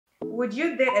Would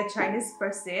you date a Chinese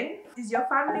person? Is your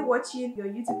family watching your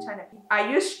YouTube channel?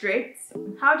 Are you strict?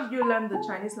 How did you learn the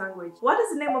Chinese language? What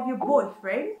is the name of your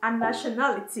boyfriend and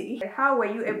nationality? How were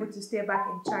you able to stay back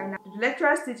in China? Did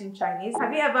lecturers teach in Chinese?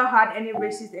 Have you ever had any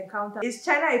racist encounter? Is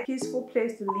China a peaceful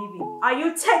place to live in? Are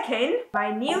you taken?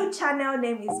 My new channel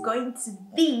name is going to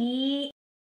be...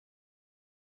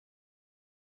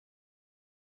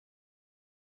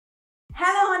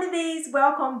 Hello honeybees,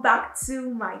 welcome back to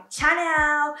my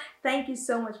channel. Thank you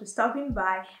so much for stopping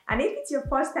by, and if it's your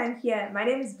first time here, my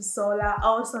name is Busola,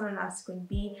 also known as Queen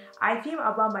B. I film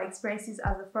about my experiences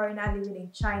as a foreigner living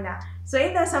in China. So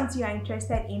if there's something you're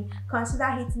interested in, consider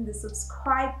hitting the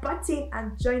subscribe button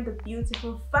and join the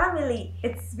beautiful family.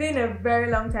 It's been a very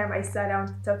long time I sat down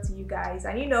to talk to you guys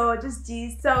and just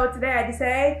gist. So today I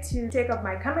decided to take up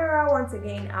my camera once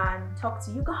again and talk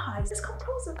to you guys. Just come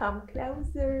closer, come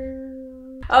closer.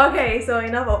 Okay, so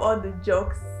enough of all the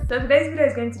jokes. So today's video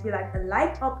is going to be like a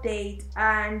life update,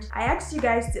 and I asked you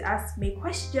guys to ask me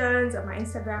questions on my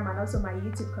Instagram and also my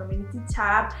YouTube community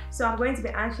tab. So I'm going to be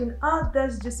answering all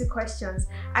those juicy questions.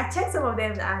 I checked some of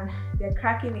them and they're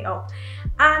cracking me up,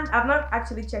 and I've not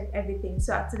actually checked everything.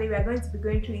 So today we are going to be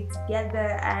going through it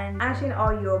together and answering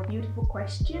all your beautiful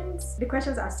questions. The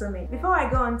questions are so many. Before I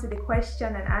go on to the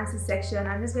question and answer section,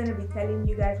 I'm just going to be telling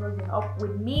you guys what's been up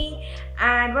with me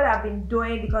and what I've been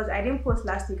doing, because I didn't post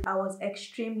last week. I was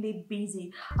extremely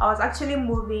busy. I was actually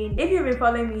moving. If you've been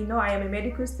following me, you know I am a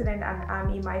medical student and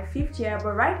I'm in my 5th year,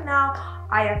 but right now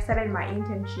I have started my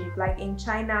internship. Like in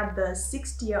China, the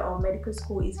 6th year of medical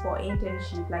school is for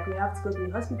internship. Like we have to go to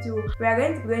the hospital. We are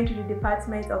going to be going to the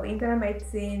department of internal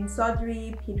medicine,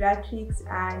 surgery, pediatrics,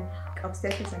 and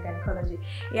obstetrics and gynecology.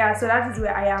 Yeah, so that is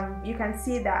where I am. You can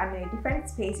see that I'm in a different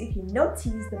space. If you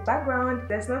notice the background,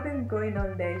 there's nothing going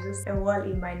on there. It's just a wall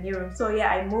in my new room. So yeah,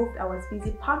 I moved. I was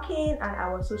busy packing and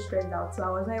I was so stressed out, so I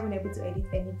was not even able to edit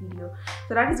any video.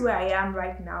 So that is where I am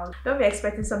right now. Don't be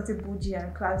expecting something bougie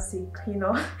and classic,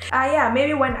 yeah,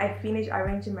 maybe when I finish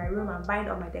arranging my room and buying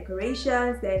all my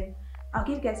decorations, then I'll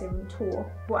give you guys a room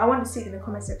tour. But I want to see it in the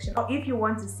comment section. Or if you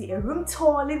want to see a room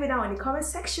tour, leave it down in the comment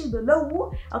section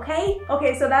below.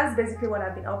 Okay, so that's basically what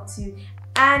I've been up to.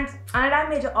 And another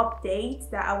major update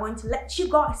that I want to let you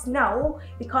guys know,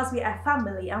 because we are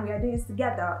family and we are doing this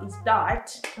together, is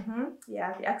that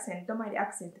yeah, the accent, don't mind the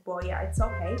accent, but yeah, it's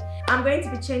okay. I'm going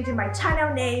to be changing my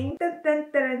channel name. Dun, dun,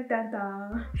 dun, dun,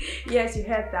 dun. Yes, you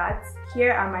heard that.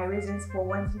 Here are my reasons for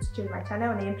wanting to change my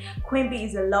channel name. Queen B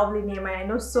is a lovely name, and I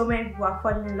know so many people are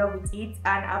falling in love with it,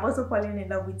 and I've also fallen in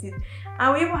love with it.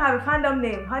 And we even have a fandom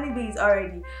name, honeybees,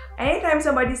 already. Anytime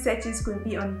somebody searches Queen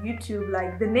B on YouTube,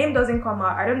 like the name doesn't come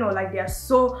out. I don't know, like there are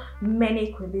so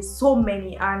many Queen Bees, so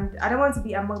many, and I don't want to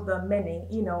be among the many.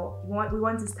 We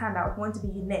want to stand out, we want to be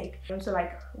unique. And so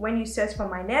like when you search for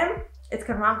my name, it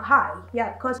can rank high.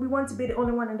 Yeah, because we want to be the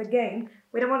only one in the game.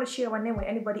 We don't want to share our name with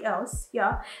anybody else.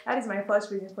 Yeah, that is my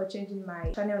first reason for changing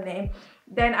my channel name.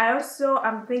 Then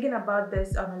I'm thinking about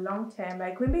this on a long term.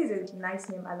 Like Queen B is a nice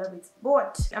name, I love it,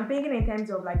 but I'm thinking in terms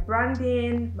of like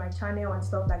branding my channel and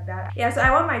stuff like that. Yeah, so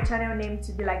I want my channel name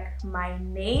to be like my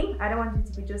name. I don't want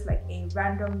it to be just like a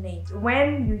random name.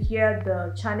 When you hear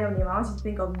the channel name, I want you to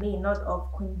think of me, not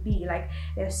of Queen B. Like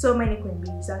there's so many Queen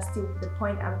Bees. That's still the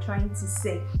point I'm trying to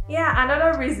say. Yeah,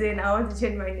 another reason I want to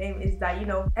change my name is that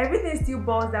everything still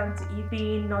boils down to it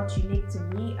being not unique to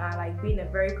me and like being a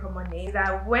very common name.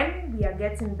 That when we are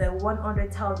getting the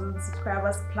 100,000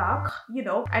 subscribers plaque,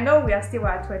 I know we are still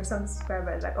at 20-something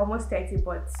subscribers, like almost 30,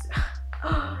 but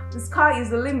the sky is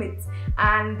the limit,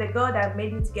 and the girl that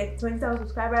made me to get 20,000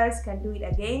 subscribers can do it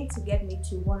again to get me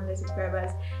to 100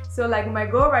 subscribers. So like my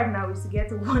goal right now is to get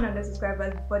to 100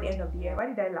 subscribers before the end of the year. Why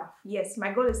did I laugh? Yes,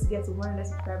 my goal is to get to 100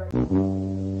 subscribers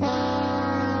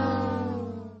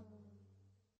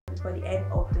for the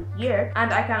end of the year,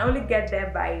 and I can only get there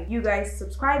by you guys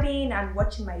subscribing and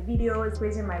watching my videos,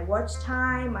 increasing my watch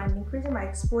time and increasing my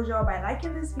exposure by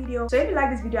liking this video. So if you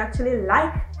like this video, actually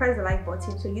press the like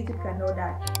button so YouTube can know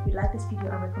that you like this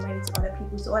video and recommend it to other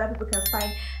people, so other people can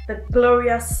find the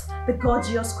glorious, the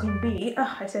gorgeous Queen B.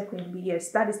 I said Queen B,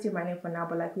 yes, that is still my name for now,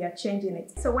 but like we are changing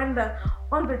it. So when the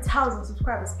 100,000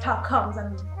 subscribers plaque comes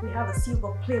and we have a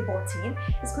silver play button,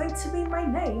 it's going to be my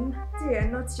name, dear,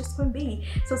 not just Queen B.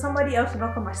 So somebody else will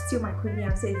not come and steal my Queen B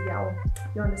and say it's their own.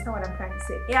 You understand what I'm trying to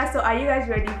say? Yeah, so are you guys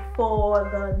ready for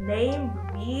the name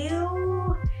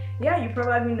reveal? Yeah, you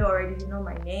probably know already, you know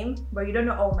my name, but you don't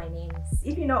know all my names.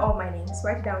 If you know all my names,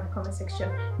 write it down in the comment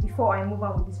section before I move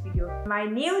on with this video. My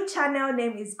new channel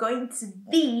name is going to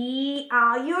be,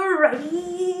 are you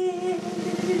ready?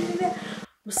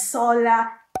 Busola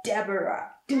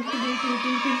Deborah.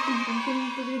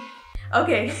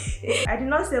 Okay. I did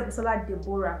not say Busola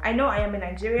Deborah. I know I am a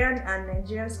Nigerian and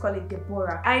Nigerians call it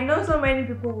Deborah. I know so many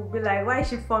people will be like, why is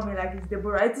she forming like it's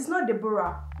Deborah? It is not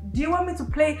Deborah. Do you want me to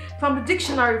play from the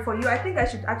dictionary for you? I think I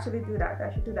should actually do that.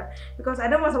 I should do that because I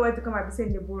don't want somebody to come and be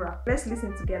saying Deborah. Let's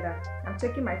listen together. I'm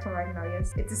checking my phone right now.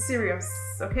 Yes, it is serious.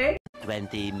 Okay.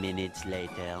 20 minutes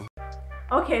later.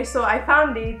 Okay, so I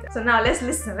found it. So now let's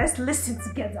listen. Let's listen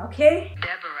together. Okay.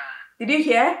 Deborah. Did you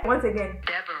hear? Once again.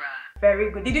 Deborah.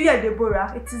 Very good. Did you hear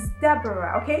Deborah? It is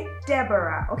Deborah, okay?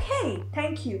 Deborah, okay?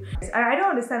 Thank you. I don't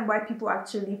understand why people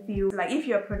actually feel like if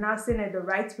you're pronouncing it the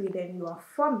right way, then you are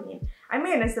forming. I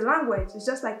mean, it's a language. It's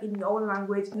just like in your own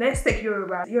language. Let's take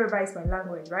Yoruba. Yoruba is my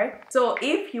language, right? So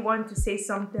if you want to say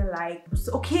something like,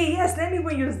 okay, yes, let me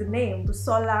even use the name,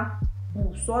 Busola.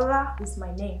 Busola is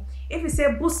my name. If you say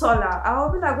Busola,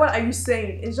 I'll be like, what are you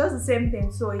saying? It's just the same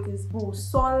thing. So it is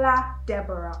Busola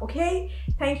Deborah. Okay,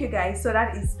 thank you guys. So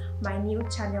that is my new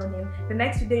channel name. The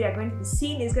next video you're going to be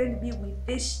seeing is going to be with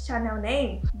this channel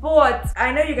name, but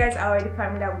I know you guys are already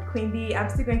familiar with Queen Bee. I'm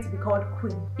still going to be called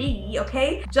Queen Bee,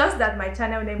 okay? Just that my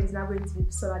channel name is now going to be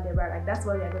Busola Deborah. Like that's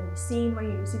what you're going to be seeing when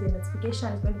you receive a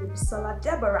notification. It's going to be Busola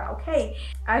Deborah. Okay,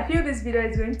 I feel this video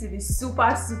is going to be super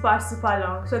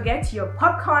long, so get your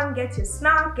popcorn, get your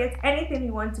snack, get anything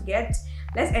you want to get.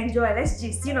 Let's enjoy, let's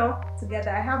gist, you know, together.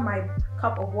 I have my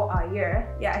cup of water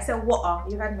here. Yeah, I said water.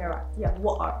 You heard me right. Yeah,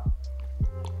 water.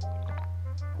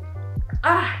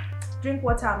 Drink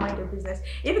water and mind your business.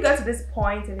 If you got to this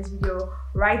point in this video,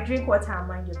 right, drink water and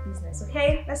mind your business,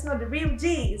 okay? Let's know the real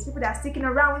G's, people that are sticking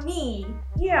around with me.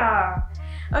 Yeah.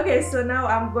 Okay, so now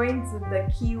I'm going to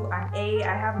the Q&A.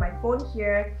 I have my phone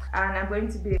here and I'm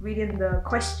going to be reading the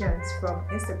questions from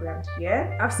Instagram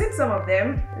here. I've seen some of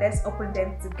them. Let's open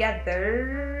them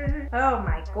together. Oh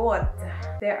my god.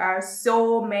 There are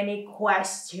so many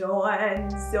questions.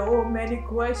 So many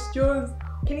questions.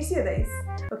 Can you see this?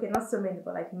 Okay, not so many,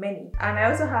 but like many. And I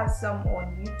also have some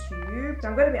on YouTube. So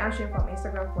I'm going to be answering from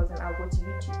Instagram first and I'll go to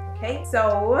YouTube, okay?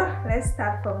 So let's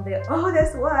start from there. Oh,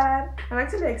 there's one. I'm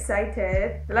actually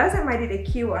excited. The last time I did a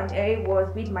Q&A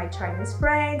was with my Chinese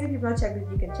friends. If you've not checked it,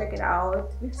 you can check it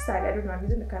out. Which side? I don't know. I'm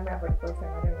using the camera for the first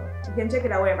time. I don't know. You can check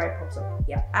it out wherever it pops up.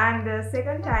 Yeah. And the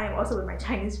second time, also with my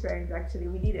Chinese friends, actually,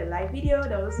 we did a live video.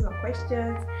 There was some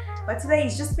questions. But today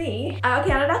it's just me.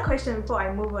 Okay, another question before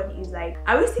I move on is like,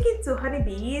 are we sticking to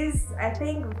honeybees? I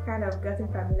think we've kind of gotten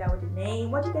familiar with the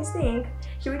name. What do you guys think?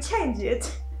 Should we change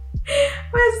it?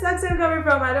 Where's this accent coming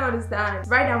from? I don't understand.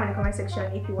 Write down in the comment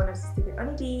section if you want us to stick with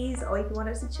honeybees or if you want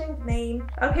us to change the name.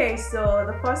 Okay, so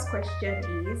the first question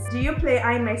is, do you play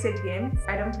iMessage games?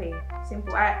 I don't play.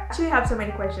 Simple. I actually have so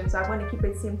many questions, so I'm going to keep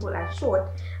it simple and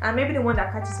short. And maybe the one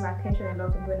that catches my attention a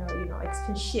lot, I'm going to, you know,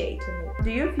 expatiate on it. Do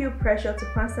you feel pressure to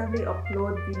constantly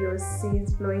upload videos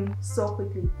since blowing so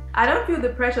quickly? I don't feel the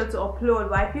pressure to upload,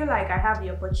 but I feel like I have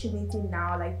the opportunity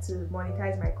now, like, to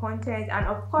monetize my content. And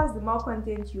of course, the more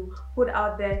content you put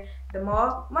out there, the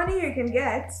more money you can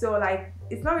get. So like,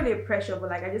 it's not really a pressure, but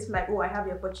like, I just feel like, oh, I have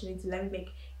the opportunity, let me make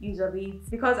use of it,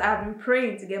 because I've been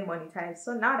praying to get monetized.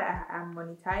 So now that I'm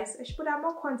monetized, I should put out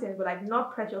more content, but like,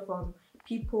 not pressure from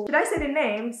people. Should I say the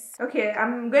names? Okay,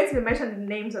 I'm going to be mentioning the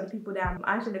names of the people that I'm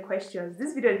answering the questions.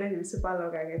 This video is going to be super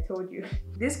long, like I told you.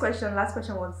 This question, last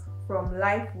question, was from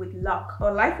Life with Luck.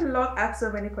 Oh, Life with Luck asked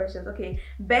so many questions. Okay,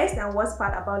 best and worst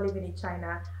part about living in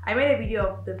China. I made a video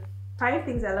of the 5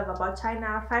 things I love about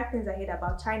China, 5 things I hate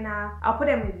about China. I'll put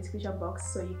them in the description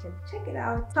box so you can check it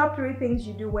out. Top 3 things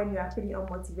you do when you are feeling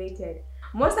unmotivated.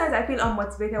 Most times I feel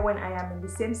unmotivated when I am in the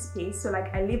same space. So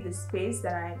like, I leave the space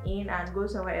that I'm in and go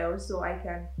somewhere else so I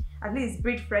can at least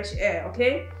breathe fresh air,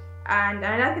 okay? And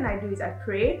another thing I do is I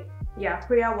pray. Yeah,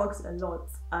 prayer works a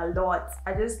lot.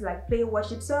 I just like play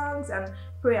worship songs and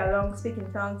pray along, speak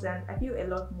in tongues, and I feel a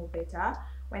lot more better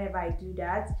whenever I do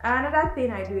that. Another thing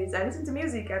I do is I listen to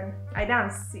music and I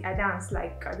dance.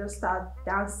 Like, I just start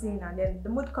dancing and then the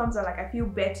mood comes and like, I feel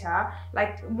better.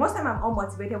 Like, most time I'm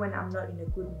unmotivated when I'm not in a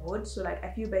good mood, so like,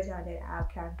 I feel better and then I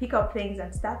can pick up things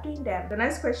and start doing them. The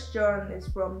next question is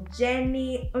from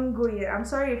Jenny Nguyen. I'm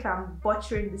sorry if I'm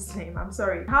butchering this name, I'm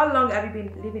sorry. How long have you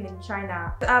been living in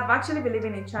China? I've actually been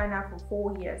living in China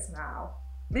for 4 years now.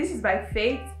 This is by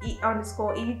Faith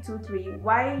E_E23.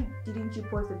 Why didn't you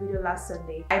post the video last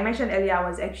Sunday? I mentioned earlier I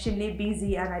was actually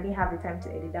busy and I didn't have the time to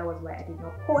edit. That was why I did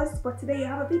not post. But today you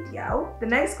have a video. The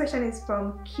next question is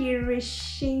from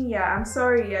Kirishinya. I'm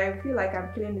sorry, I feel like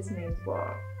I'm killing these names,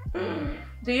 but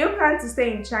do you plan to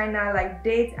stay in China, like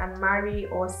date and marry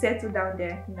or settle down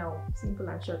there? No, simple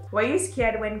and short. Were you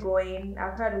scared when going?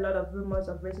 I've heard a lot of rumors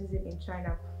of racism in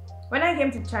China. When I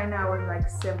came to China, I was like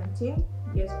 17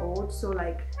 years old, so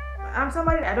like I'm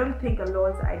somebody, I don't think a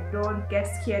lot, I don't get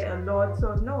scared a lot.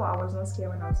 So no, I was not scared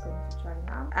when I was going to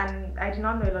China. And I did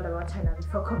not know a lot about China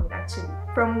before coming actually.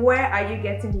 From where are you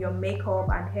getting your makeup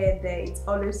and hair there? It's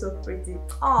always so pretty.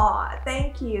 Oh,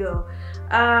 thank you.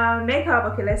 Makeup,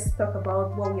 okay, let's talk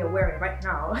about what we are wearing right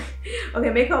now. Okay,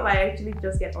 makeup I actually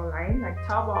just get online, like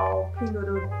Taobao,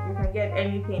 Pinduoduo. You can get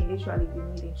anything literally you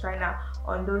need in China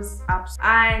on those apps.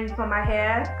 And for my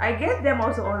hair, I get them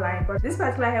also online, but this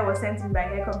particular hair was sent to me by a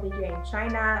hair company here in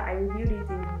China. I reviewed it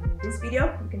in this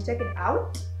video, you can check it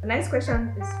out. The next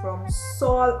question is from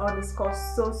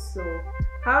Sol_so.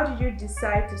 How did you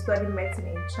decide to study medicine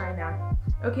in China?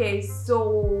 Okay,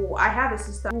 so I have a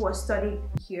sister who was studying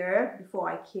here before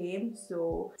I came,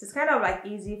 so it's kind of like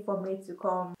easy for me to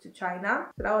come to China.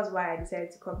 So that was why I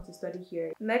decided to come to study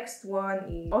here. Next one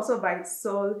is also by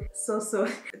Sol_so.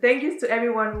 Thank you to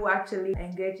everyone who actually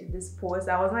engaged in this post.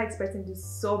 I was not expecting this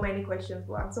so many questions,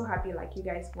 but I'm so happy like you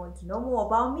guys want to know more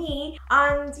about me,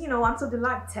 and you know, I'm so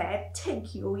delighted.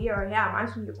 Thank you. Here I am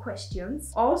answering your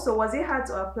questions. Also, was it hard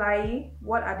to apply?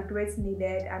 What are the grades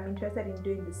needed? I'm interested in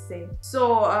doing the same. So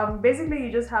basically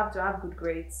you just have to have good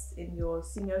grades in your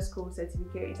senior school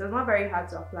certificate. It's not very hard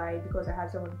to apply because I have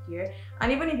someone here,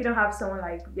 and even if you don't have someone,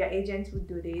 like their agent would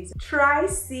do this. Try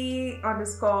C_Nkata.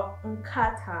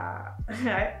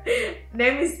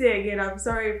 Let me say again, I'm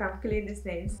sorry if I'm killing these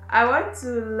names. I want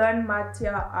to learn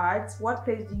martial arts. What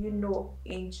place do you know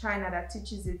in China that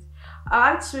teaches it?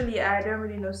 Actually, I don't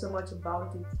really know so much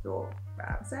about it, so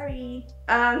I'm sorry.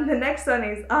 The next one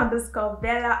is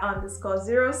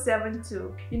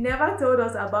 _Bella_072. You never told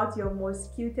us about your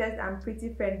most cutest and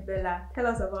pretty friend Bella. Tell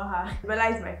us about her. Bella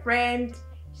is my friend.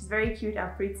 She's very cute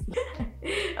and pretty.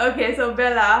 Okay, so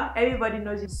Bella, everybody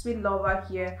knows you, sweet lover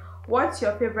here. What's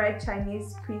your favorite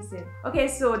Chinese cuisine? Okay,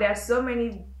 so there are so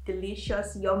many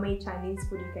delicious, yummy Chinese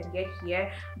food you can get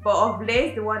here, but of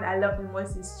late the one I love the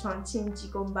most is Chongqing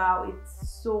Chicken Bao.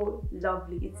 It's so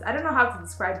lovely. I don't know how to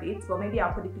describe it, but maybe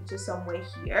I'll put the picture somewhere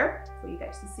here for you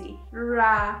guys to see.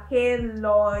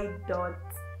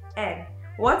 Raheloid.n.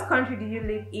 What country did you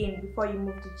live in before you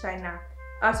moved to China?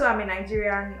 So I'm a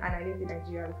Nigerian and I lived in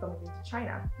Nigeria before moving to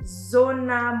China.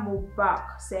 Zona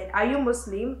Mubak said, are you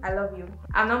Muslim? I love you.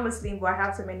 I'm not Muslim, but I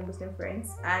have so many Muslim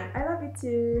friends and I love you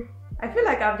too. I feel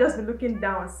like I've just been looking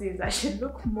down since. I should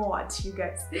look more at you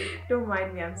guys. Don't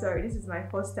mind me, I'm sorry. This is my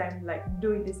first time like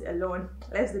doing this alone.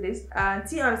 Let's do this.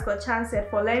 T_Chan said,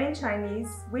 for learning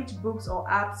Chinese, which books or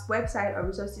apps, website or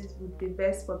resources would be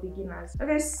best for beginners?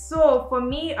 Okay, so for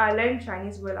me, I learned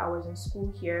Chinese while I was in school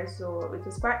here, so it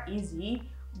was quite easy.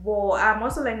 But I'm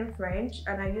also learning French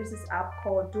and I use this app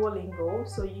called Duolingo,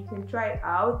 so you can try it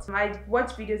out. I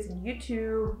watch videos in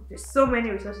YouTube. There's so many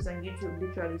resources on YouTube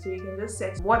literally, so you can just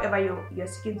search whatever you're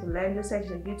seeking to learn, just search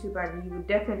on YouTube and you will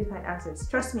definitely find answers.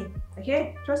 Trust me,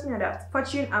 okay? Trust me on that.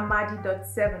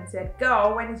 FortuneAmadi.7 said,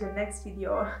 girl, when is your next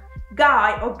video?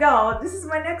 Guy or girl, this is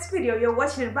my next video, you're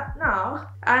watching it right now.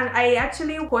 And I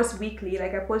actually post weekly,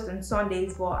 like I post on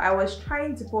Sundays, but I was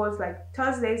trying to post like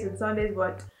Thursdays and Sundays,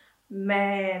 but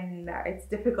man, it's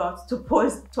difficult to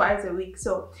post twice a week,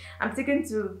 so I'm sticking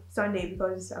to Sunday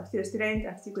because I'm still a student,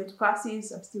 I'm still going to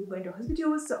classes, I'm still going to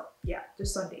hospitals, so yeah,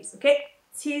 just Sundays, okay?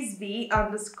 Tisby_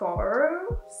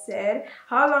 said,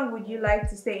 how long would you like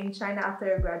to stay in China after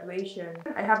your graduation?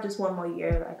 I have just one more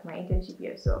year, like my internship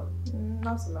year, so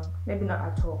not so long, maybe not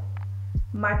at all.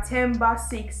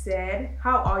 Matemba6 said,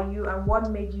 how are you and what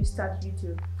made you start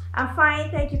YouTube? I'm fine,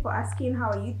 thank you for asking. How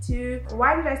are you too?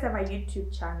 Why did I start my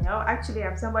YouTube channel? Actually,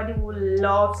 I'm somebody who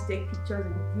loves to take pictures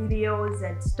and videos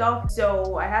and stuff.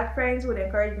 So I had friends who would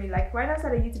encourage me like, why not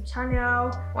start a YouTube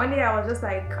channel? One day I was just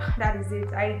like, that is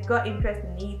it. I got interested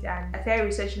in it and I started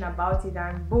researching about it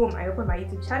and boom, I opened my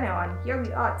YouTube channel and here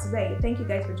we are today. Thank you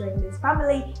guys for joining this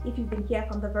family. If you've been here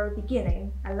from the very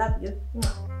beginning, I love you.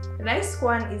 The next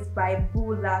one is by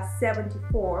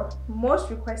Bula74. Most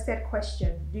requested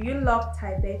question: do you love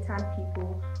Tibetan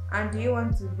people and do you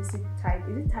want to visit Tibet?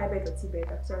 Is it Tibet or Tibet?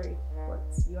 I'm sorry, but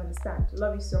you understand.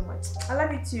 Love you so much. I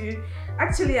love you too.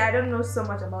 Actually, I don't know so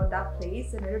much about that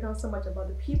place and I don't know so much about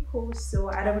the people, so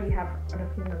I don't really have an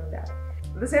opinion on that.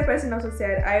 The same person also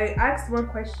said, I asked one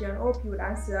question, hope you would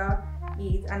answer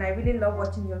it, and I really love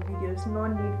watching your videos. No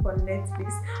need for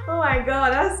Netflix. Oh my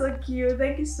god, that's so cute.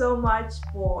 Thank you so much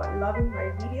for loving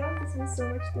my video. This means so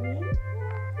much to me.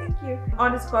 Thank you.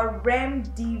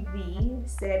 _RemDV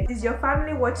said, is your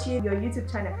family watching your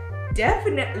YouTube channel?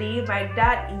 Definitely, my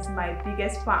dad is my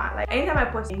biggest fan. Like anytime I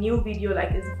post a new video,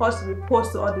 like it's the first to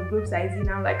repost to all the groups I see, and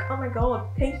I'm like, oh my god,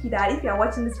 thank you, dad. If you're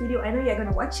watching this video, I know you're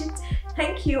gonna watch it.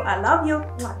 Thank you, I love you.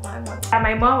 And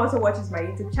my mom also watches my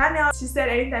YouTube channel. She said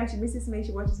anytime she misses me,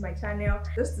 she watches my channel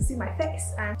just to see my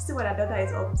face and see what her daughter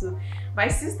is up to. My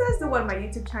sisters do watch my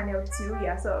YouTube channel too.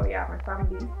 Yeah, so yeah, my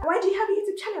family. Why do you have a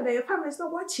YouTube channel that your family is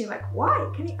not watching? Like, why?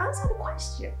 Can you answer the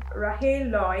question? Rahel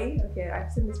Loy. Okay,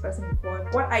 I've seen this person before.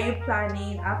 What are you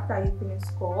planning after you finish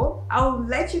school? I'll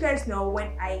let you guys know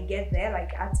when I get there,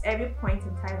 like at every point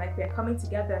in time, like we're coming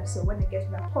together. So when I get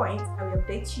to that point, I will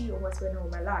update you on what's going on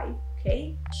with my life.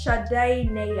 Okay,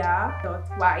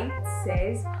 Shadaineya.white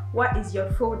says, what is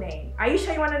your full name? Are you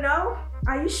sure you want to know?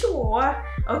 Are you sure?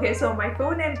 Okay, so my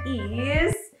full name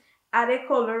is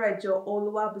Adekolorejo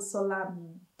Oluwa Busola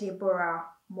Deborah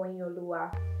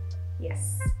Moyolua.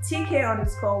 Yes.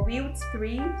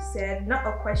 TK_Wilt3 said, not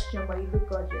a question, but you look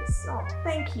gorgeous. Oh,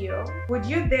 thank you. Would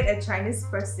you date a Chinese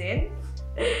person?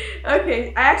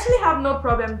 Okay, I actually have no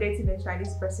problem dating a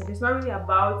Chinese person. It's not really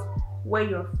about where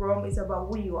you're from, it's about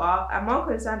who you are. I'm more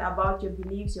concerned about your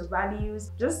beliefs, your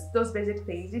values, just those basic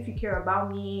things. If you care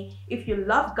about me, if you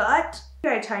love God, if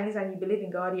you're a Chinese and you believe in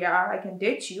God, yeah, I can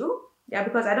date you. Yeah,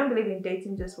 because I don't believe in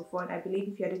dating just for fun. I believe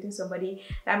if you're dating somebody,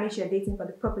 that means you're dating for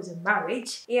the purpose of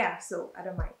marriage. Yeah, so I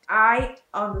don't mind.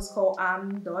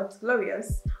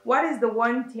 I_am.glorious. What is the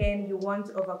one thing you want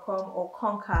to overcome or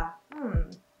conquer?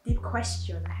 Deep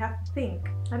question. I have to think.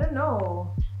 I don't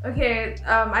know. Okay,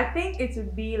 I think it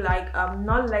would be like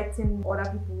not letting other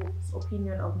people's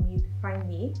opinion of me define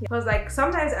me, because like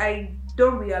sometimes I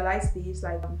don't realize this,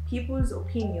 like people's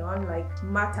opinion like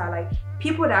matter, like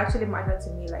people that actually matter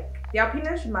to me, like their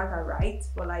opinion should matter, right?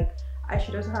 But like I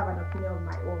should also have an opinion of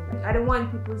my own. Like, I don't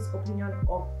want people's opinion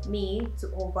of me to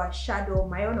overshadow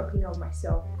my own opinion of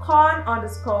myself.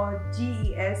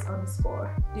 Con_GES_.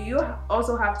 Do you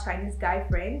also have Chinese guy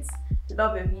friends?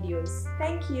 Love your videos.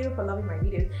 Thank you for loving my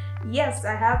videos. Yes,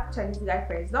 I have Chinese guy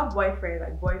friends. Not boyfriend,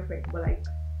 like boyfriend, but like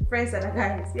friends that are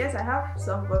guys. Yes, I have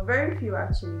some, but very few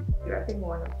actually. I think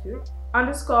one or two.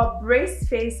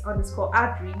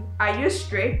 _braceface_Adri. Are you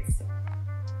straight?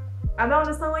 I don't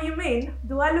understand what you mean.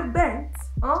 Do I look bent?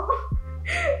 Oh.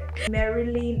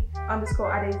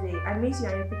 Marilyn_Adeze. I miss you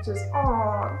on your pictures.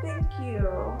 Oh, thank you.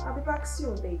 I'll be back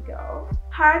soon. There you go.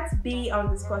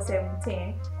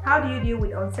 HeartB_17. How do you deal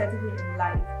with uncertainty in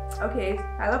life? Okay,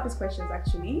 I love these questions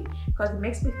actually because it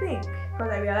makes me think.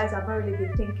 Because I realize I've not really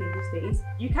been thinking these days.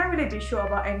 You can't really be sure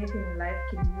about anything in life,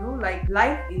 can you? Like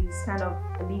life is kind of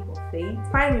a leap of faith.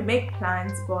 Fine, we make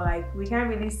plans, but like we can't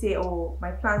really say, oh,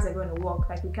 my plans are going to work.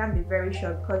 Like we can't be very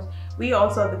sure because we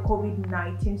also have the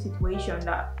COVID-19 situation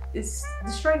that is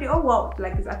destroying the whole world,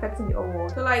 like it's affecting the whole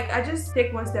world. So like I just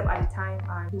take one step at a time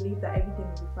and believe that everything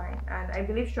will be fine. And I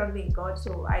believe strongly in God,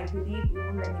 so I believe it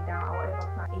won't let me down. Whatever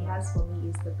plan He has for me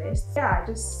is the best. Yeah,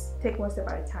 just take one step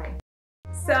at a time.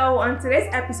 So on today's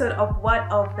episode of Word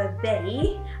of the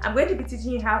Day, I'm going to be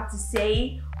teaching you how to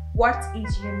say what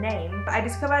is your name. I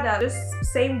discovered that these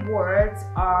same words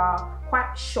are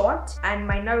quite short and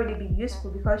might not really be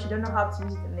useful because you don't know how to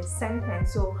use it in a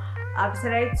sentence. So I've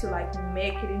decided to like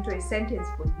make it into a sentence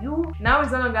for you. Now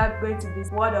it's no longer going to be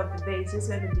Word of the Day, it's just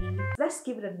going to be, let's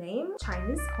give it a name,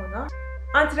 Chinese Corner.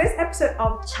 On today's episode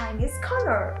of Chinese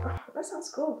Corner, that sounds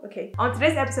cool. Okay, on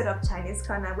today's episode of Chinese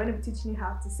Corner, I'm going to be teaching you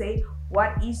how to say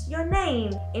what is your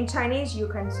name. In Chinese, you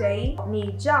can say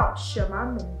你叫什么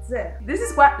名字. This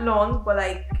is quite long, but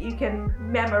like you can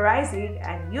memorize it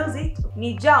and use it.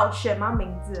 你叫什么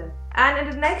名字? And in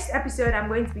the next episode, I'm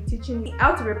going to be teaching you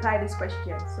how to reply this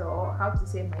question. So how to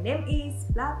say my name is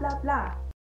blah blah blah.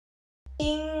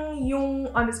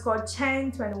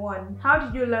 Yung_Chen21. How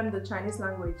did you learn the Chinese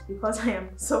language? Because I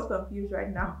am so confused right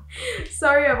now.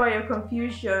 Sorry about your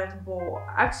confusion, but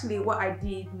actually what I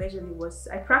did majorly was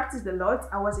I practiced a lot.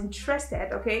 I was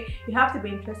interested, okay? You have to be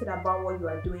interested about what you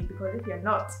are doing because if you're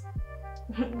not,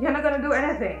 you're not gonna do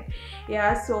anything.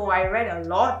 Yeah, so I read a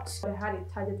lot. I had a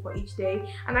target for each day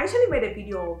and I actually made a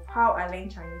video of how I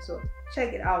learned Chinese, so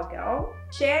check it out, girl.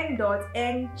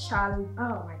 Chen.N_Chal.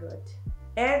 Oh my god.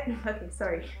 Okay,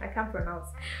 sorry, I can't pronounce.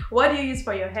 What do you use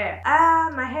for your hair?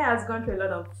 My hair has gone through a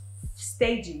lot of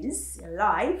stages in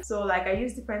life, so like I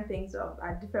use different things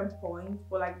at different points.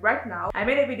 But like right now, I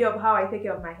made a video of how I take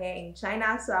care of my hair in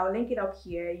China, so I'll link it up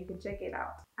here. You can check it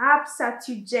out.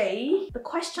 Absatujay, the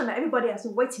question that everybody has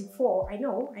been waiting for. I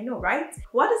know, right?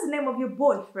 What is the name of your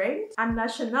boyfriend and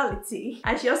nationality?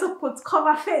 And she also puts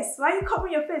cover face. Why are you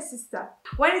covering your face, sister?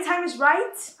 When the time is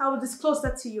right, I will disclose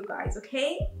that to you guys,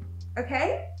 okay?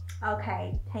 Okay,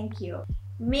 thank you.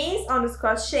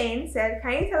 Miss_Shane said,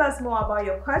 can you tell us more about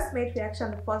your classmate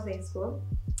reaction the first day in school?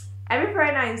 Every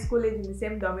foreigner in school lives in the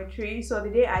same dormitory, so the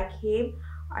day I came,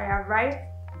 I arrived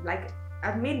like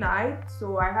at midnight,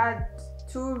 so I had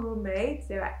 2 roommates.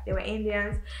 They were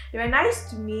Indians. They were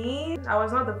nice to me. I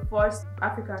was not the first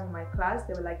African in my class.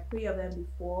 There were like 3 of them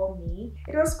before me.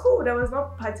 It was cool. There was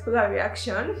no particular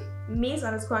reaction.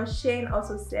 Miss_Shane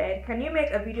also said, can you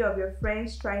make a video of your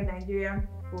friends trying Nigerian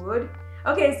food?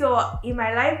 Okay, so in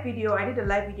my live video, I did a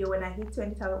live video when I hit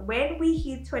 20,000. When we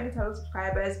hit 20,000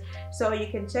 subscribers, so you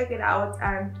can check it out.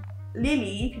 And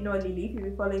Lily, if you know Lily, if you've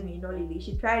been following me, you know Lily.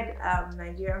 She tried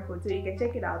Nigerian food, so you can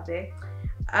check it out there.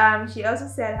 She also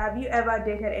said, have you ever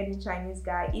dated any Chinese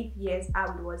guy? If yes, how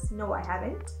it was. No, I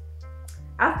haven't.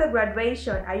 After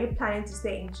graduation, are you planning to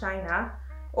stay in China?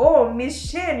 Oh, Miss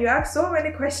Shane, you asked so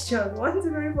many questions. 1, 2,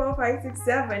 3, 4, 5, 6,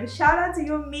 7. Shout out to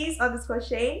you,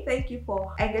 Miss_Shane. Thank you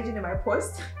for engaging in my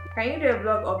post. Can you do a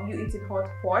vlog of you eating hot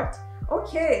pot?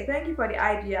 Okay, thank you for the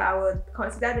idea. I would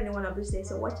consider doing one of these days,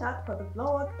 so watch out for the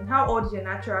vlog. And how old is your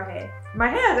natural hair? My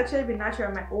hair has actually been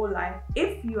natural my whole life.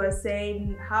 If you are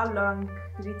saying how long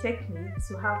did it take me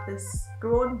to have this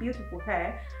grown beautiful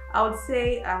hair, I would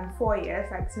say 4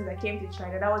 years. Like since I came to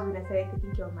China, that was when I started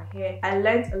taking care of my hair. I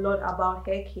learned a lot about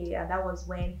hair care, and that was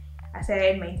when I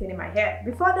started maintaining my hair.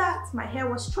 Before that, my hair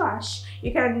was trash.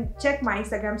 You can check my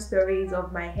Instagram stories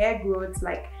of my hair growth,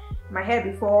 like my hair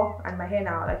before and my hair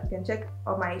now. Like you can check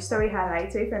on my story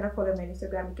highlights. So if you're not following me on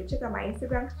Instagram, you can check out my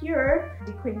Instagram here,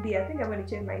 the Queen Bee. I think I'm going to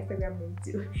change my Instagram name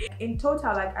too. In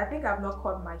total, like I think I've not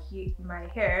cut my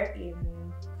hair in,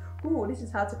 ooh, this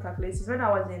is how to calculate. This is when I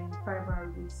was in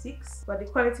primary 6, but the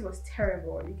quality was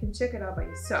terrible. You can check it out by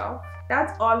yourself.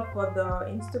 That's all for the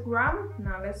Instagram.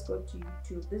 Now let's go to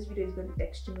YouTube. This video is going to be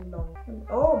extremely long.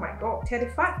 Oh my god,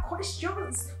 35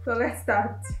 questions. So let's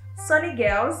start. Sunny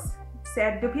Girls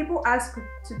said, do people ask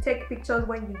to take pictures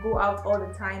when you go out all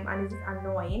the time, and is it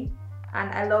annoying? And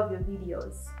I love your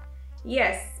videos.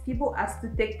 Yes, people ask to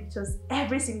take pictures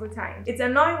every single time. It's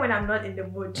annoying when I'm not in the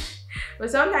mood,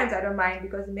 but sometimes I don't mind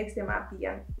because it makes them happy,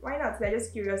 and why not? They're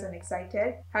just curious and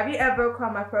excited. Have you ever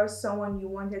come across someone you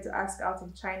wanted to ask out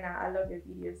in China? I love your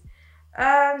videos.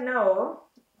 No.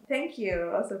 Thank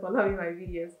you also for loving my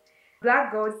videos.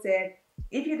 Black Gold said,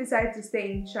 if you decide to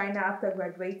stay in China after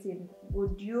graduating,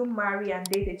 would you marry and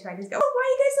date a Chinese guy? Oh, why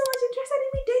are you guys so much interested in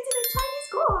me dating a Chinese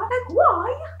guy? Like, why?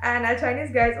 And are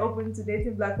Chinese guys open to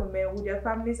dating black women? Would their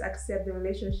families accept the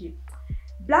relationship?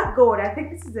 Black Gold, I think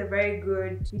this is a very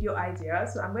good video idea,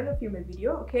 so I'm going to film a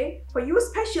video, okay? For you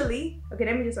especially. Okay,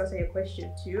 let me just answer your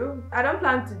question too. I don't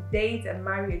plan to date and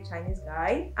marry a Chinese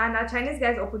guy. And are Chinese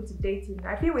guys open to dating?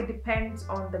 I feel it depends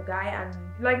on the guy, and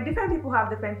like different people have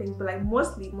different things, but like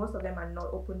most of them are not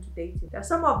open to dating. There are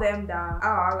some of them that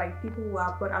are like people who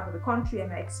have gone out of the country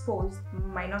and are exposed,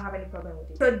 might not have any problem with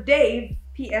it. So Dave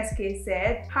PSK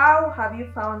said, how have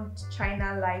you found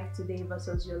China life today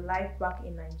versus your life back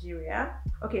in Nigeria?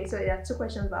 Okay, so there are 2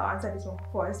 questions, but I'll answer this one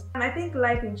first. And I think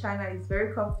life in China is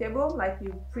very comfortable. Like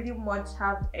you pretty much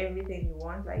have everything you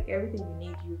want, like everything you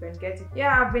need, you can get it.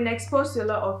 Yeah, I've been exposed to a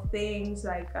lot of things,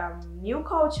 like new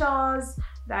cultures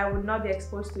that I would not be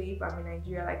exposed to if I'm in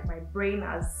Nigeria. Like my brain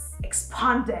has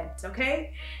expanded,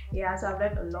 okay? Yeah, so I've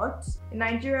learned a lot. In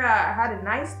Nigeria, I had a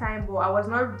nice time, but I was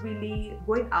not really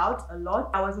going out a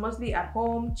lot. I was mostly at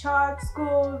home, church,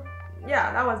 school.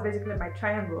 Yeah, that was basically my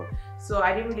triangle. So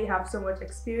I didn't really have so much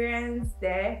experience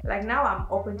there. Like now I'm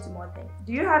open to more things.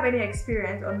 Do you have any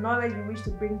experience or knowledge you wish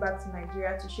to bring back to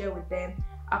Nigeria to share with them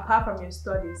apart from your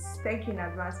studies? Thank you in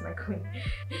advance, my queen.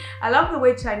 I love the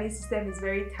way Chinese system is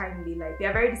very timely. Like they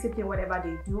are very disciplined whatever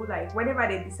they do. Like whenever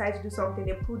they decide to do something,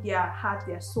 they put their heart,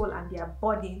 their soul and their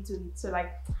body into it. So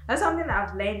like that's something that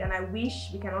I've learned, and I wish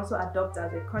we can also adopt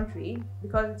as a country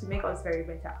because it will make us very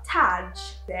better. Taj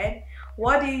said,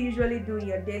 what do you usually do in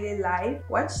your daily life?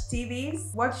 Watch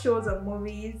TVs? Watch shows or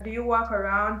movies? Do you walk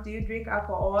around? Do you drink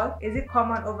alcohol? Is it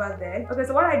common over there? Okay,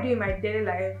 so what I do in my daily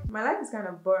life, my life is kind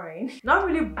of boring. Not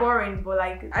really boring, but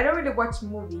like I don't really watch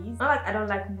movies. Not like I don't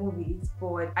like movies,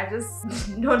 but I just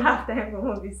don't have time for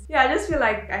movies. Yeah, I just feel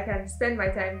like I can spend my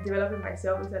time developing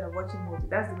myself instead of watching movies.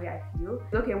 That's the way I feel.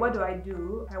 Okay, what do?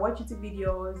 I watch YouTube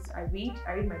videos, I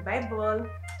read my Bible,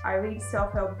 I read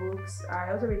self-help books,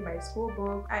 I also read my school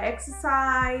book, I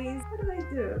exercise. What do I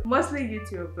do? Mostly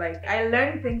YouTube. Like I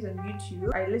learn things on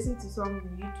YouTube, I listen to songs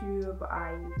on YouTube,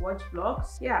 I watch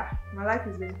vlogs. Yeah, my life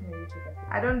is basically on YouTube.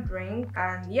 I don't drink,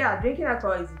 and yeah, drinking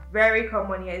alcohol is very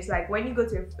common here. It's like when you go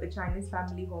to a Chinese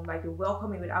family home, like they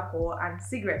welcome you with alcohol and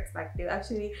cigarettes. Like they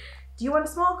actually, do you want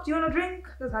to smoke? Do you want to drink?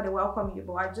 That's how they welcome you,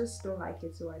 but I just don't like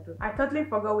it, so I don't. I totally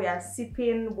forgot we are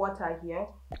sipping water here.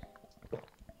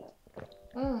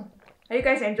 Are you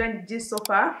guys enjoying the gist so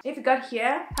far? If you got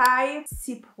here, type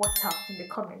sip water in the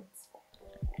comments.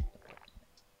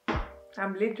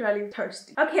 I'm literally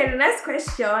thirsty. Okay, the next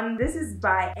question. This is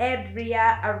by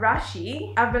Edria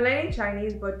Arashi. I've been learning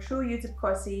Chinese but through YouTube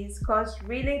courses because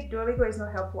really Duolingo is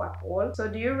not helpful at all. So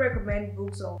do you recommend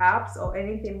books or apps or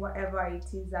anything, whatever it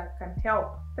is that can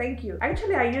help? Thank you.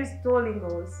 Actually, I use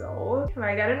Duolingo, so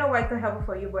like I don't know why it's not helpful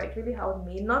for you, but it really helped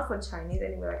me. Not for Chinese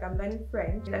anyway, like I'm learning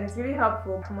French and it's really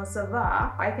helpful. Comment ça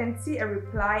va? I can see a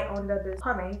reply under the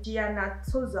comment. Gianna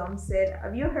Tozom said,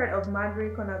 have you heard of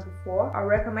Mandarin Corner before? I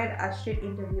recommend a street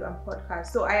interview and podcast.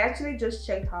 So I actually just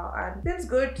checked her and it's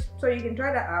good, so you can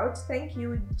try that out. Thank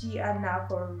you Gianna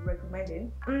for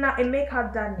recommending. Now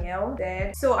Emeka Daniel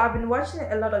said, so I've been watching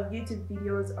a lot of YouTube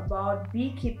videos about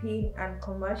beekeeping and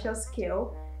commercial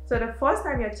scale. So the first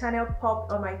time your channel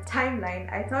popped on my timeline,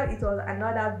 I thought it was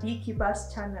another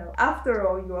beekeeper's channel. After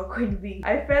all, you are Queen Bee.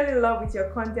 I fell in love with your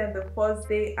content the first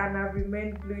day and I've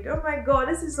remained glued. Oh my god,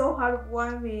 this is so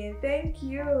heartwarming. Thank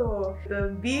you.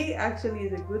 The bee actually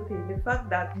is a good thing. The fact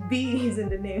that bee is in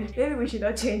the name. Maybe we should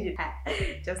not change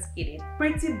it. Just kidding.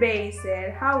 Pretty Bay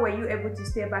said, how were you able to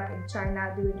stay back in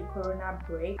China during the corona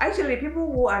break? Actually,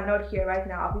 people who are not here right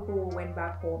now are people who went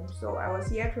back home. So I was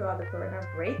here throughout the corona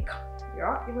break.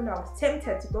 Yeah, even though I was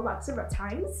tempted to go back several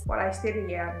times, but I stayed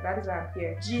here and that is why I'm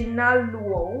here. Gina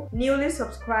Luo, newly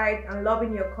subscribed and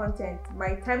loving your content.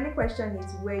 My timely question is,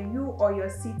 were you or your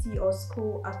city or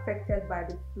school affected by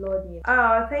the flooding?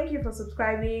 Thank you for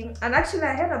subscribing. And actually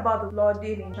I heard about the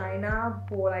flooding in China,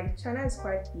 but like China is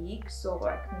quite big, so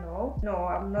like no,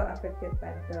 I'm not affected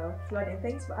by the flooding.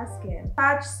 Thanks for asking.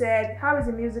 Taj said, how is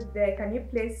the music there? Can you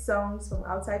play songs from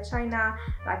outside China,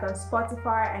 like on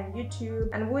Spotify and YouTube?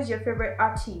 And who's your favorite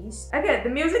artist? Okay, the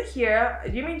music here,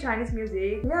 do you mean Chinese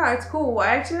music? Yeah, it's cool.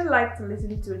 I actually like to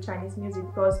listen to Chinese music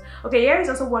because, okay, here is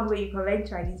also one way you can learn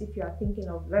Chinese if you are thinking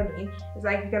of learning. It's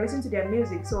like you can listen to their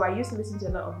music. So I used to listen to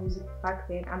a lot of music back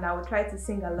then and I would try to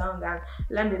sing along and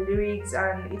learn the lyrics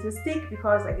and it will stick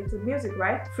because like it's a music,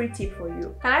 right? Free tip for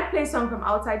you. Can I play song from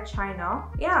outside China?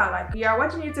 Yeah, like you are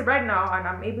watching YouTube right now and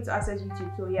I'm able to access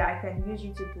YouTube. So yeah, I can use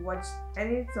YouTube to watch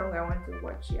any song I want to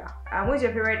watch. Yeah. And who's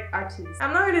your favorite artist?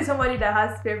 I'm not really somebody that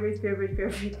has favorite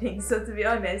things, so to be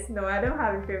honest, no, I don't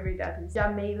have a favorite artist.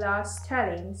 Jamila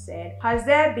Sterling said, has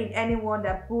there been anyone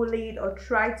that bullied or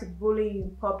tried to bully you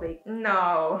in public?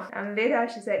 No. And later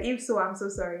she said, if so, I'm so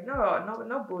sorry.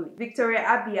 No bully. Victoria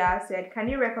Abia said, can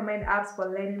you recommend apps for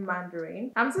learning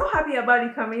Mandarin? I'm so happy about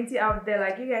the community out there.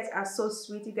 Like, you guys are so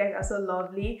sweet, you guys are so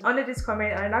lovely. Under this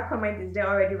comment, and that comment is there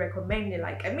already recommending,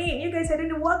 like, I mean, you guys are doing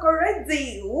the work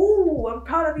already. Ooh, I'm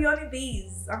proud of you, honeybees.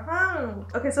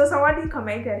 Okay, so somebody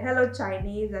commented, hello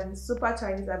Chinese and super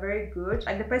Chinese are very good,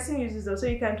 and the person uses those, so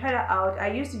you can try that out.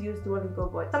 I used to use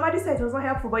Duolingo, but somebody said it was not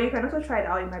helpful, but you can also try it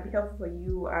out. It might be helpful for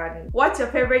you. And what's your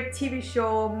favorite TV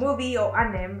show, movie, or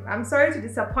anime? I'm sorry to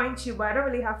disappoint you, but I don't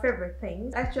really have favorite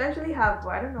things. I actually have, but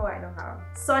I don't know why I don't have.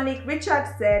 Sonic Richard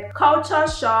said, culture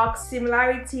shock,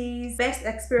 similarities, best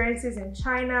experiences in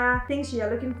China, things you are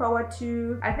looking forward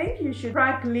to. I think you should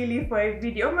prank Lily for a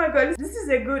video. Oh my god, this is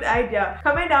a good idea.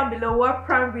 Comment down below what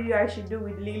prank video I should do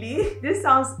with Lily. This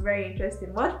sounds very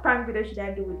interesting. What prank video should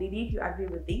I do with Lily if you agree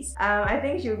with this? I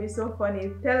think she will be so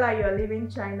funny. Tell her you're leaving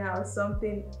China or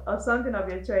something of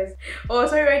your choice. Oh,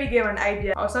 so you already gave an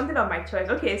idea or something of my choice.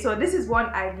 Okay, so this is one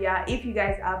idea. If you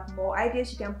guys have more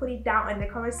ideas, you can put it down in the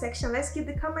comment section. Let's keep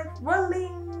the comments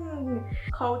rolling.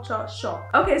 Culture shock.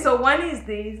 Okay, so one is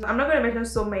this. I'm not going to mention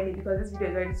so many because this video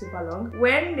is already super long.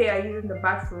 When they are using the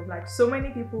bathroom, like so many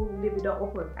people leave the door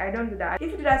open. I don't do that.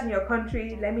 If you do that in your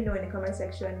country, let me know in the comment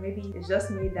section. Maybe it's just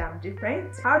me that I'm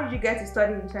different. How did you get to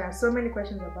study in China? So many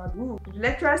questions about did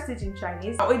lecturers teach in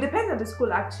Chinese? Oh, it depends on the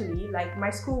school actually. Like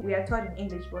my school, we are taught in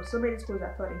English, but so many schools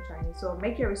are taught in Chinese. So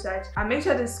make your research and make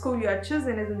sure the school you are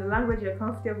choosing is in the language you're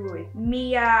comfortable with.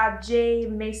 Mia J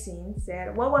Mason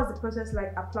said, what was the process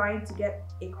like applying to get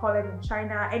a college in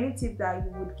China? Any tip that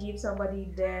you would give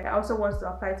somebody there that also wants to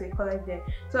apply to a college there?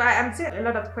 So I'm seeing a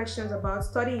lot of questions about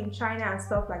studying in China and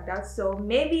stuff like that, so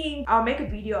maybe I'll make a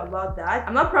video about that.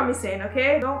 I'm not promising,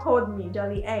 okay? Don't hold me,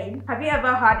 Jolly aim. Have you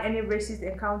ever had any racist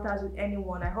encounters with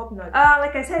anyone? I hope not.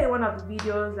 Like I said in one of the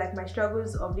videos, like my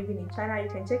struggles of living in China, you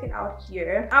can check it out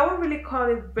here. I won't really call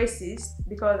it racist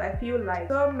because I feel like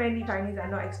so many Chinese are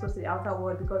not exposed to the outer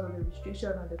world because of the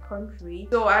restriction on the country,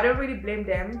 so I don't really blame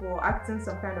them. or acting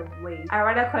some kind of way. I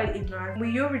rather call it ignorance. Will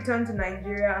you return to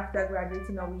Nigeria after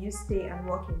graduating, or will you stay and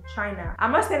work in China?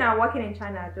 I'm not saying I'm working in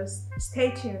China, just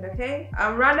stay tuned, okay?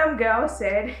 A random girl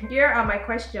said, here are my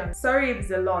questions. Sorry if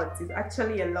it's a lot, it's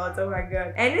actually a lot, oh my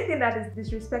god. Anything that is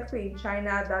disrespectful in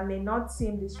China that may not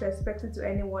seem disrespectful to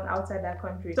anyone outside that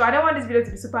country. So I don't want this video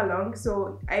to be super long,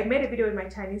 so I made a video with my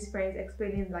Chinese friends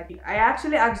explaining, like, I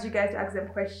actually asked you guys to ask them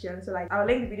questions, so like I'll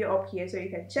link the video up here so you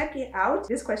can check it out.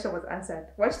 This question was answered.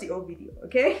 Watch the old video,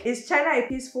 okay? Is China a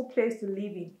peaceful place to live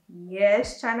in?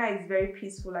 Yes, China is very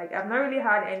peaceful. Like, I've not really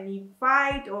had any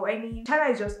fight or any.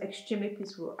 China is just extremely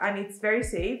peaceful and it's very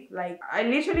safe. Like, I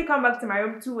literally come back to my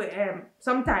room 2 a.m.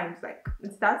 sometimes. Like,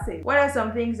 it's that safe. What are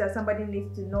some things that somebody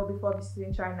needs to know before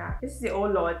visiting China? This is a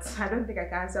whole lot. I don't think I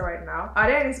can answer right now. Are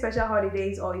there any special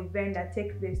holidays or events that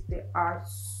take place? There are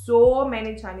so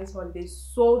many Chinese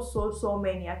holidays, so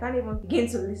many. I can't even begin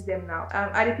to list them now.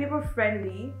 Are the people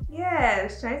friendly?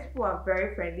 Yes, Chinese people are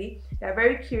very friendly. They're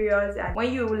very curious, and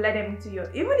when you let them into your,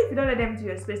 even if you don't let them into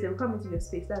your space, they will come into your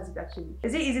space. That's it actually.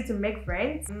 Is it easy to make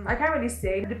friends? I can't really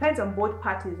say. It depends on both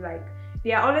parties. Like,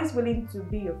 they are always willing to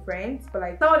be your friends, but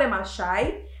like some of them are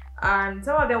shy. And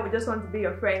some of them will just want to be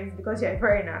your friends because you're a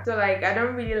foreigner. So like, I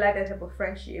don't really like that type of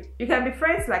friendship. You can be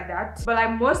friends like that, but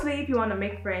like mostly if you want to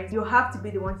make friends, you have to be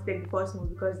the one to take the first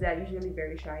move because they're usually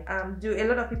very shy. Do a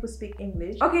lot of people speak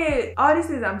English? Okay, all these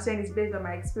things I'm saying is based on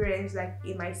my experience like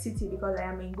in my city, because I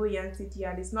am in Guiyang city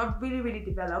and it's not really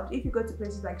developed. If you go to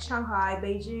places like Shanghai,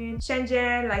 Beijing,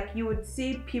 Shenzhen, like you would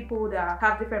see people that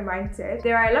have different mindsets.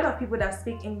 There are a lot of people that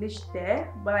speak English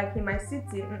there, but like in my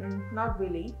city, not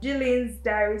really. Jillian's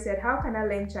diary said, how can I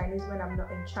learn Chinese when I'm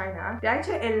not in China? There are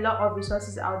actually a lot of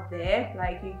resources out there.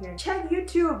 Like, you can check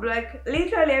YouTube, like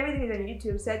literally everything is on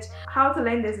YouTube. Search how to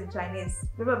learn this in Chinese,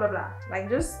 blah blah blah. Like,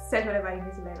 just search whatever you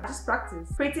need to learn, just practice.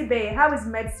 Pretty Bay, how is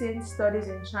medicine studies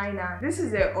in China? This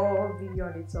is a whole video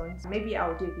on its own. Maybe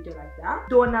I'll do a video like that.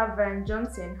 Donna Van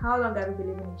Johnson, how long have you been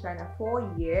living in China?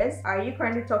 4 years. Are you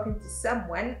currently talking to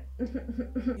someone?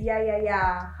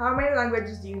 yeah. How many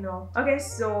languages do you know? Okay,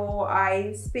 so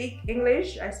I speak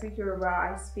English, I speak Yoruba,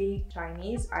 I speak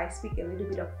Chinese, I speak a little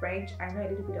bit of French, I know a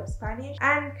little bit of Spanish.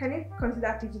 And can you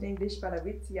consider Pidgin English part of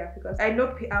it? Yeah, because I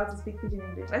know how to speak Pidgin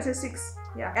English. Let's say 6.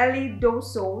 Yeah. Ellie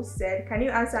Doso said, can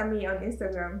you answer me on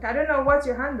Instagram? I don't know what's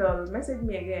your handle. Message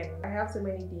me again. I have so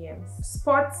many DMs.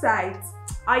 Sports sites.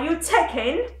 Are you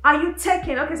taken? Are you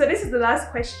taken? Okay, so this is the last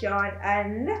question,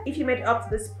 and if you made it up to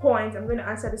this point, I'm going to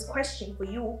answer this question for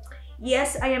you.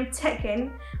 Yes, I am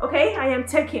taken. Okay, I am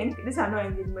taken. These are not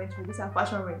engagement rings, these are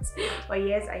fashion rings. But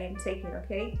yes, I am taken,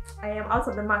 okay? I am out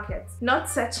of the market. Not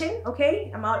searching,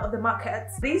 okay? I'm out of the market.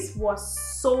 This was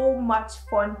so much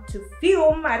fun to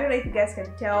film. I don't know if you guys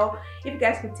can tell. If you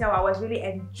guys could tell, I was really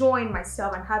enjoying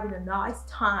myself and having a nice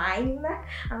time.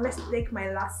 And let's take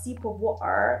my last sip of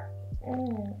water.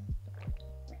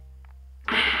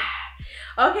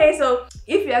 Okay, so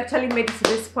if you actually made it to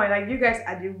this point, like, you guys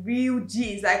are the real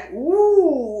G's. Like,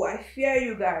 ooh, I fear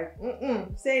you guys.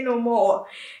 Say no more.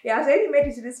 Yeah, so if you made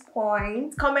it to this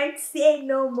point, comment say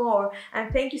no more.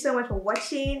 And thank you so much for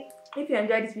watching. If you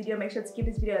enjoyed this video, make sure to give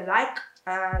this video a like,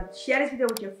 share this video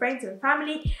with your friends and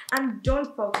family, and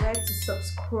don't forget to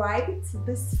subscribe to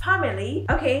this family,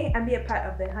 okay, and be a part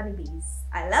of the honeybees.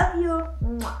 I love you.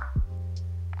 Mwah.